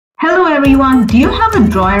Hello everyone, do you have a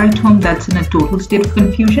drawer at home that's in a total state of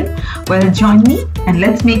confusion? Well, join me and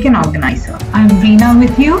let's make an organizer. I'm Reena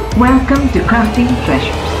with you. Welcome to Crafting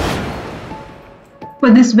Treasures.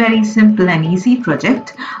 For this very simple and easy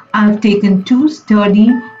project, I've taken two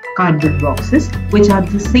sturdy cardboard boxes which are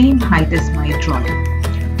the same height as my drawer.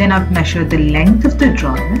 Then I've measured the length of the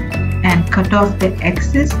drawer and cut off the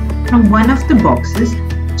excess from one of the boxes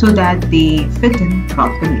so that they fit in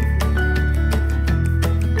properly.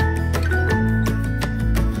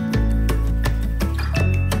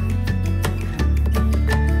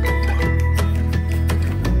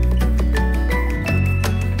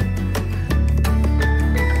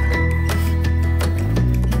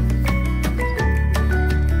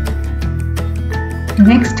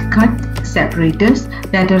 Next, cut separators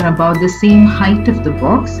that are about the same height of the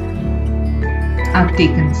box. I've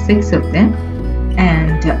taken 6 of them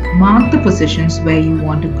and mark the positions where you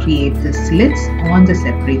want to create the slits on the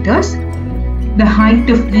separators. The height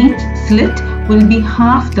of each slit will be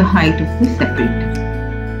half the height of the separator.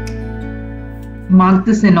 Mark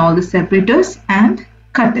this in all the separators and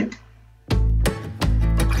cut it.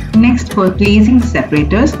 Next, for placing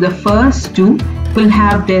separators, the first two will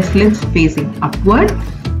have their slits facing upward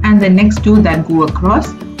and the next two that go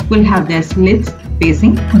across will have their slits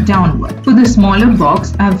facing downward. For the smaller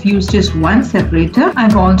box, I've used just one separator.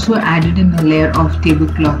 I've also added in a layer of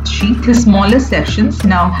tablecloth sheet. The smaller sections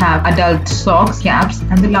now have adult socks, caps,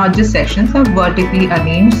 and the larger sections are vertically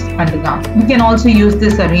arranged undergarments. You can also use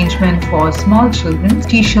this arrangement for small children,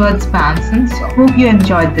 t-shirts, pants, and so. Hope you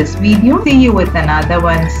enjoyed this video. See you with another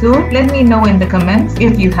one soon. Let me know in the comments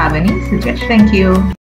if you have any suggestions. Thank you.